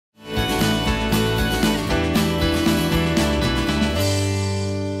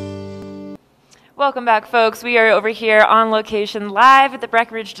Welcome back, folks. We are over here on location live at the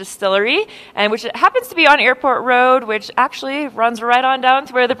Breckenridge Distillery, and which happens to be on Airport Road, which actually runs right on down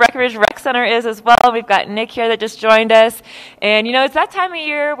to where the Breckenridge Rec Center is as well. We've got Nick here that just joined us. And, you know, it's that time of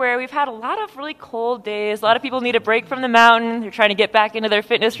year where we've had a lot of really cold days. A lot of people need a break from the mountain. They're trying to get back into their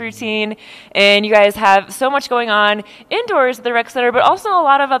fitness routine. And you guys have so much going on indoors at the Rec Center, but also a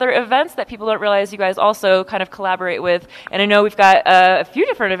lot of other events that people don't realize you guys also kind of collaborate with. And I know we've got a few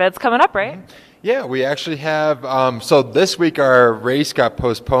different events coming up, right? Yeah, we actually have, so this week our race got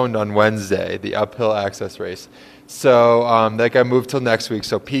postponed on Wednesday, the uphill access race. So that got moved till next week.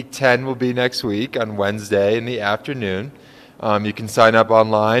 So Peak 10 will be next week on Wednesday in the afternoon. You can sign up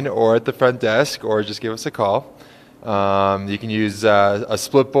online or at the front desk or just give us a call. You can use a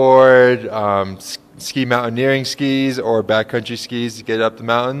split board, ski mountaineering skis or backcountry skis to get up the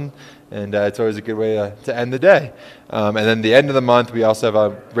mountain. And it's always a good way to end the day. And then the end of the month, we also have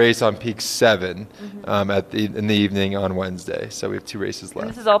a race on Peak 7 in the evening on Wednesday. So we have 2 races left.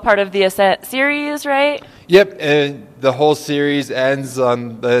 And this is all part of the Ascent series, right? Yep, and the whole series ends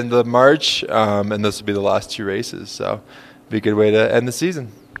on the end of March, and this will be the last 2 races. So it'll be a good way to end the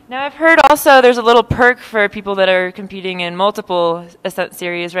season. Now, I've heard also there's a little perk for people that are competing in multiple Ascent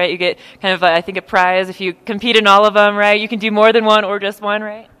series, right? You get kind of, I think, a prize if you compete in all of them, right? You can do more than one or just one,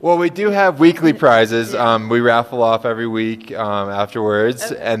 right? Well, we do have weekly prizes. We raffle off every week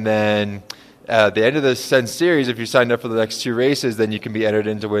afterwards. Okay. And then at the end of the Ascent series, if you signed up for the next 2 races, then you can be entered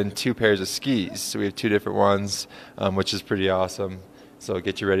in to win 2 pairs of skis. So we have 2 different ones, which is pretty awesome. So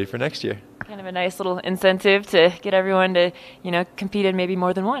get you ready for next year. Kind of a nice little incentive to get everyone to, you know, compete in maybe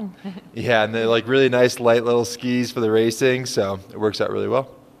more than one. Yeah, and they're like really nice, light little skis for the racing, so it works out really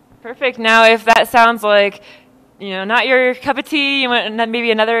well. Perfect. Now, if that sounds like, you know, not your cup of tea, you want maybe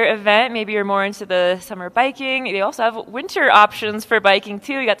another event, maybe you're more into the summer biking. They also have winter options for biking,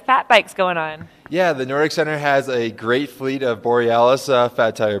 too. You got fat bikes going on. Yeah, the Nordic Center has a great fleet of Borealis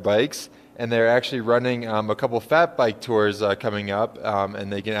fat tire bikes. And they're actually running a couple fat bike tours coming up,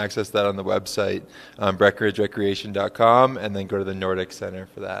 and they can access that on the website, BreckenridgeRecreation.com, and then go to the Nordic Center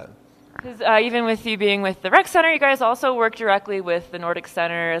for that. Because even with you being with the Rec Center, you guys also work directly with the Nordic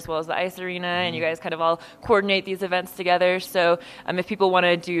Center as well as the Ice Arena, and you guys kind of all coordinate these events together. So if people want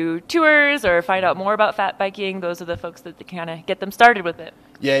to do tours or find out more about fat biking, those are the folks that kind of get them started with it.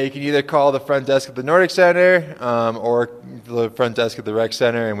 Yeah, you can either call the front desk at the Nordic Center or the front desk at the Rec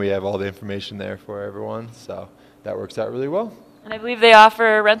Center, and we have all the information there for everyone. So that works out really well. And I believe they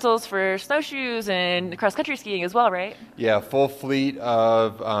offer rentals for snowshoes and cross-country skiing as well, right? Yeah, full fleet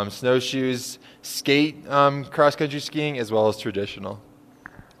of snowshoes, skate cross-country skiing, as well as traditional.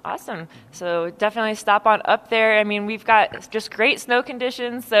 Awesome. So definitely stop on up there. I mean, we've got just great snow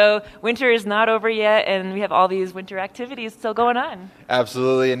conditions, so winter is not over yet, and we have all these winter activities still going on.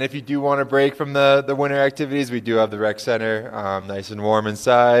 Absolutely, and if you do want to break from the winter activities, we do have the Rec Center, nice and warm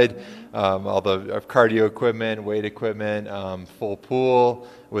inside, all the cardio equipment, weight equipment, full pool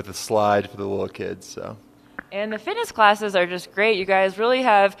with a slide for the little kids. So. And the fitness classes are just great. You guys really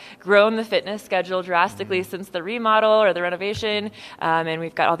have grown the fitness schedule drastically since the remodel or the renovation. And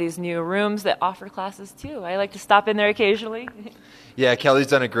we've got all these new rooms that offer classes too. I like to stop in there occasionally. Yeah, Kelly's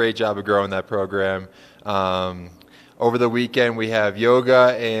done a great job of growing that program. Over the weekend, we have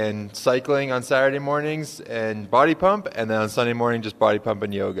yoga and cycling on Saturday mornings and body pump. And then on Sunday morning, just body pump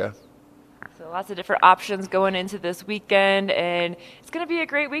and yoga. Lots of different options going into this weekend, and it's going to be a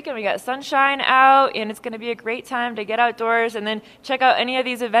great weekend. We got sunshine out, and it's going to be a great time to get outdoors and then check out any of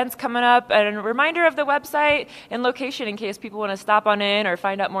these events coming up. And a reminder of the website and location in case people want to stop on in or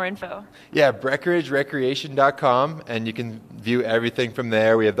find out more info. Yeah, BreckenridgeRecreation.com, and you can view everything from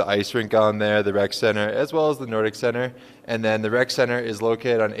there. We have the ice rink on there, the Rec Center, as well as the Nordic Center. And then the Rec Center is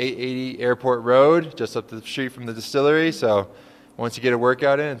located on 880 Airport Road, just up the street from the distillery. So once you get a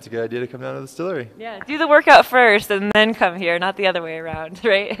workout in, it's a good idea to come down to the distillery. Yeah, do the workout first and then come here, not the other way around,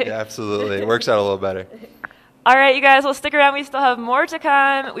 right? Yeah, absolutely. It works out a little better. All right, you guys, well, stick around. We still have more to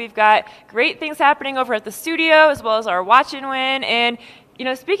come. We've got great things happening over at the studio as well as our Watch and Win. And, you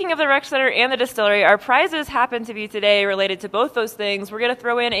know, speaking of the Rec Center and the distillery, our prizes happen to be today related to both those things. We're going to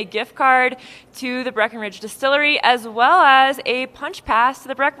throw in a gift card to the Breckenridge Distillery as well as a punch pass to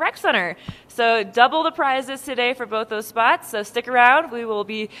the Rec Center. So double the prizes today for both those spots. So stick around. We will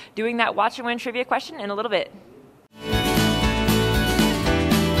be doing that Watch and Win trivia question in a little bit.